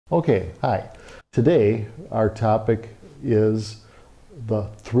Okay, hi. Today our topic is the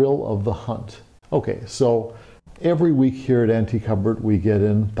thrill of the hunt. Okay, so every week here at Antique Cupboard we get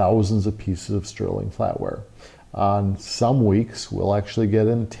in thousands of pieces of sterling flatware. On some weeks we'll actually get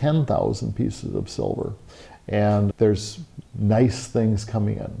in 10,000 pieces of silver. And there's nice things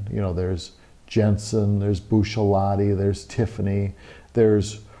coming in. You know, there's Jensen, there's Bucciolati, there's Tiffany,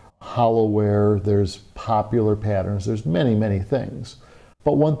 there's hollowware, there's popular patterns, there's many, many things.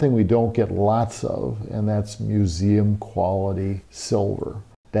 But one thing we don't get lots of, and that's museum quality silver.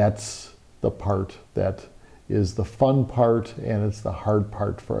 That's the part that is the fun part, and it's the hard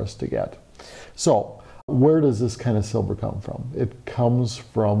part for us to get. So where does this kind of silver come from? It comes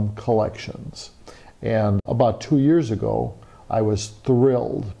from collections. And about 2 years ago, I was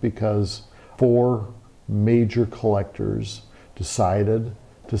thrilled because 4 major collectors decided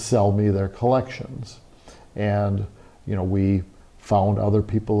to sell me their collections. And, you know, we found other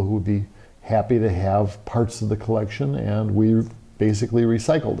people who would be happy to have parts of the collection, and we basically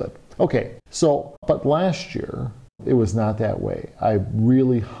recycled it. Okay, so, but last year, it was not that way. I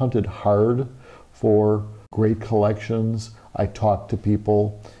really hunted hard for great collections. I talked to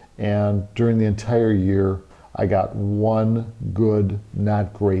people, and during the entire year, I got one good,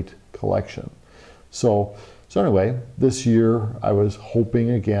 not great collection. So anyway, this year I was hoping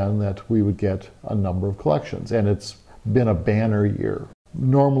again that we would get a number of collections, and it's been a banner year.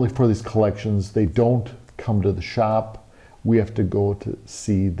 Normally for these collections, they don't come to the shop. We have to go to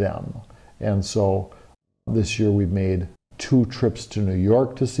see them. And so this year we've made 2 trips to New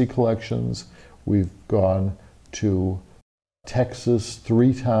York to see collections. We've gone to Texas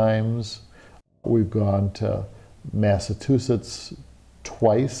 3 times. We've gone to Massachusetts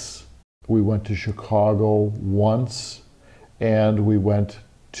twice. We went to Chicago once, and we went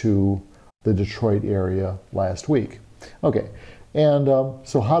to the Detroit area last week. Okay, and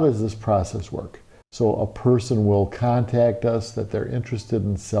so how does this process work? So a person will contact us that they're interested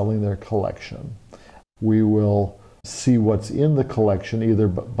in selling their collection. We will see what's in the collection either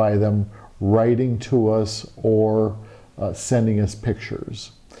by them writing to us or sending us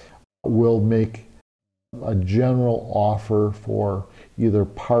pictures. We'll make a general offer for either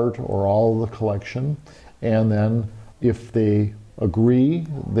part or all of the collection, and then if they agree,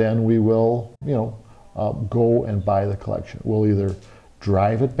 then we will, go and buy the collection. We'll either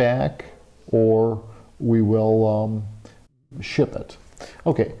drive it back or we will ship it.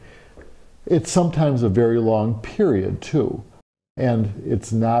 Okay, it's sometimes a very long period too, and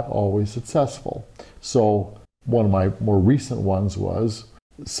it's not always successful. So one of my more recent ones was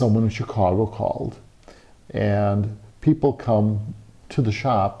someone in Chicago called, and people come to the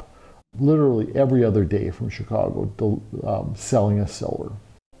shop literally every other day from Chicago selling us silver.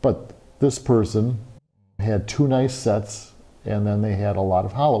 But this person had 2 nice sets, and then they had a lot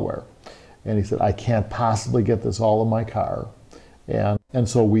of hollowware. And he said, I can't possibly get this all in my car. And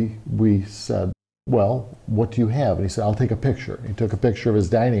so we said, well, what do you have? And he said, I'll take a picture. He took a picture of his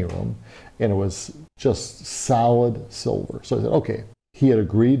dining room, and it was just solid silver. So I said, okay. He had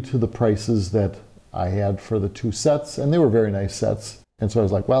agreed to the prices that I had for the 2 sets, and they were very nice sets. And so I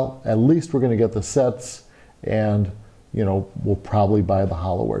was like, well, at least we're going to get the sets, and, we'll probably buy the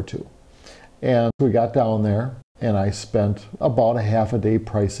hollowware too. And we got down there, and I spent about a half a day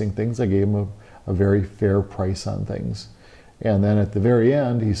pricing things. I gave him a very fair price on things. And then at the very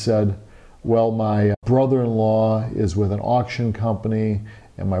end, he said, well, my brother-in-law is with an auction company,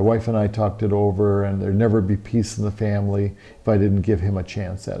 and my wife and I talked it over, and there'd never be peace in the family if I didn't give him a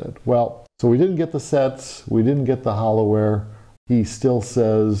chance at it. Well, so we didn't get the sets, we didn't get the hollowware. He still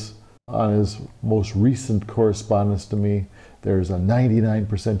says on his most recent correspondence to me, there's a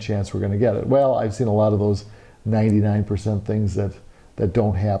 99% chance we're going to get it. Well, I've seen a lot of those 99% things that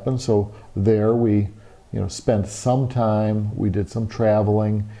don't happen. So there we, spent some time, we did some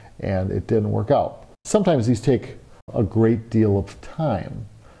traveling, and it didn't work out. Sometimes these take a great deal of time.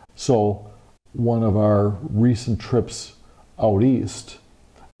 So one of our recent trips out east,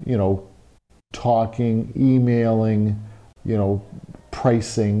 talking, emailing,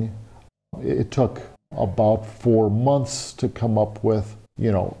 pricing, it took about 4 months to come up with,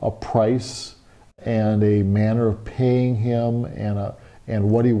 a price and a manner of paying him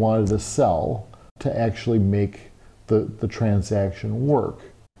and what he wanted to sell to actually make the transaction work.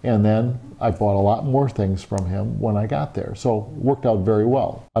 And then I bought a lot more things from him when I got there. So it worked out very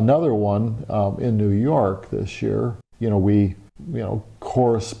well. Another one in New York this year, we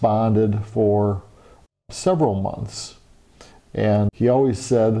corresponded for several months. And he always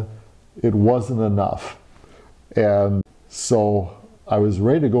said it wasn't enough. And so I was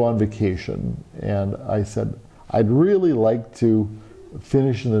ready to go on vacation, and I said, I'd really like to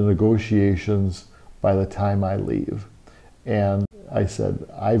finishing the negotiations by the time I leave. And I said,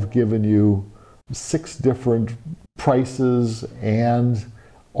 I've given you 6 different prices and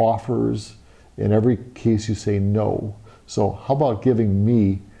offers. In every case you say no. So how about giving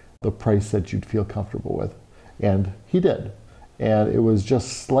me the price that you'd feel comfortable with? And he did. And it was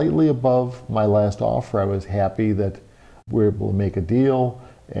just slightly above my last offer. I was happy that we were able to make a deal,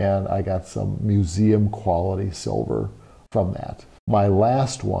 and I got some museum quality silver from that. My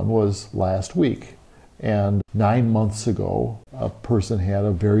last one was last week. And 9 months ago, a person had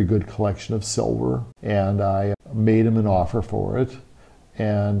a very good collection of silver, and I made him an offer for it.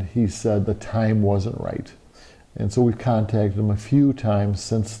 And he said the time wasn't right. And so we've contacted him a few times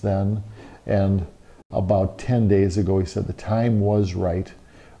since then. And about 10 days ago, he said the time was right.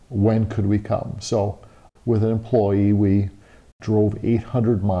 When could we come? So with an employee, we drove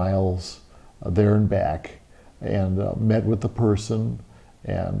 800 miles there and back and met with the person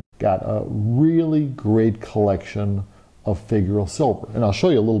and got a really great collection of figural silver. And I'll show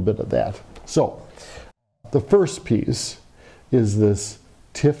you a little bit of that. So the first piece is this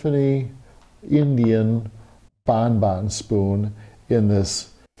Tiffany Indian bonbon spoon in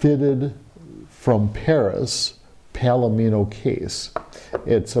this fitted from Paris Palomino case.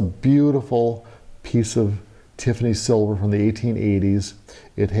 It's a beautiful piece of Tiffany silver from the 1880s.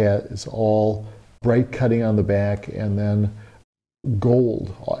 It's all bright cutting on the back and then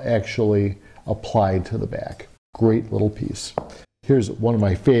gold actually applied to the back. Great little piece. Here's one of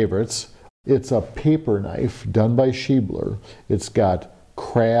my favorites. It's a paper knife done by Schiebler. It's got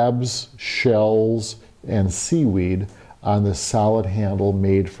crabs, shells, and seaweed on this solid handle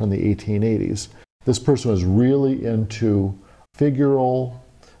made from the 1880s. This person was really into figural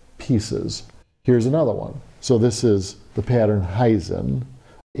pieces. Here's another one. So this is the pattern Heisen,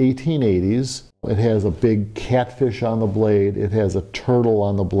 1880s. It has a big catfish on the blade. It has a turtle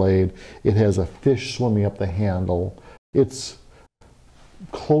on the blade. It has a fish swimming up the handle. It's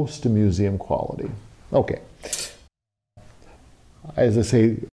close to museum quality. Okay. As I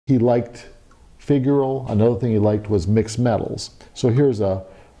say, he liked figural. Another thing he liked was mixed metals. So here's a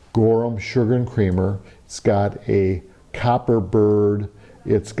Gorham sugar and creamer. It's got a copper bird.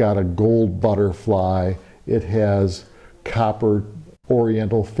 It's got a gold butterfly. It has copper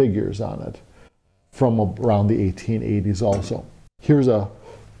oriental figures on it from around the 1880s also. Here's a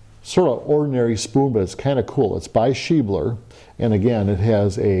sort of ordinary spoon, but it's kind of cool. It's by Schiebler, and again, it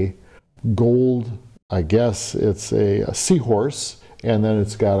has a gold, I guess it's a seahorse, and then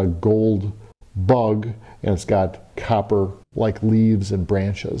it's got a gold bug, and it's got copper like leaves and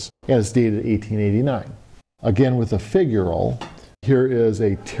branches, and it's dated 1889. Again, with a figural, here is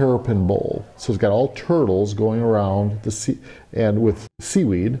a terrapin bowl. So it's got all turtles going around the sea and with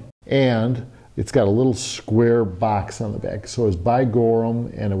seaweed, and it's got a little square box on the back. So it was by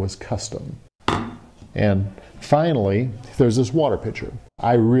Gorham and it was custom. And finally, there's this water pitcher.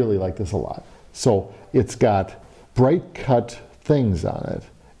 I really like this a lot. So it's got bright cut things on it,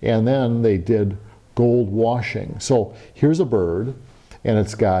 and then they did gold washing. So here's a bird, and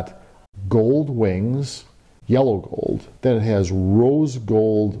it's got gold wings, yellow gold, then it has rose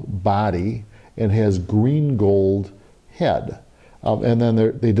gold body, and has green gold head. And then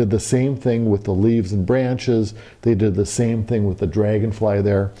they did the same thing with the leaves and branches. They did the same thing with the dragonfly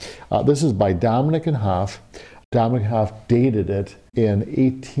there. This is by Dominic and Hoff. Dominic and Hoff dated it in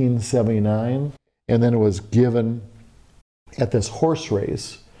 1879, and then it was given at this horse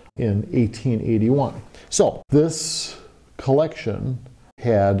race in 1881. So this collection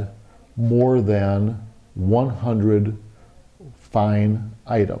had more than 100 fine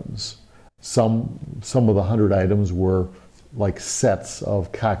items. Some of the 100 items were like sets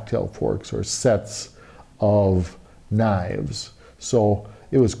of cocktail forks or sets of knives. So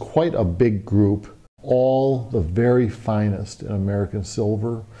it was quite a big group, all the very finest in American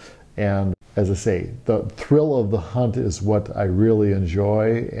silver. And as I say, the thrill of the hunt is what I really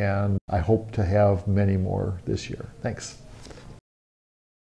enjoy, and I hope to have many more this year. Thanks.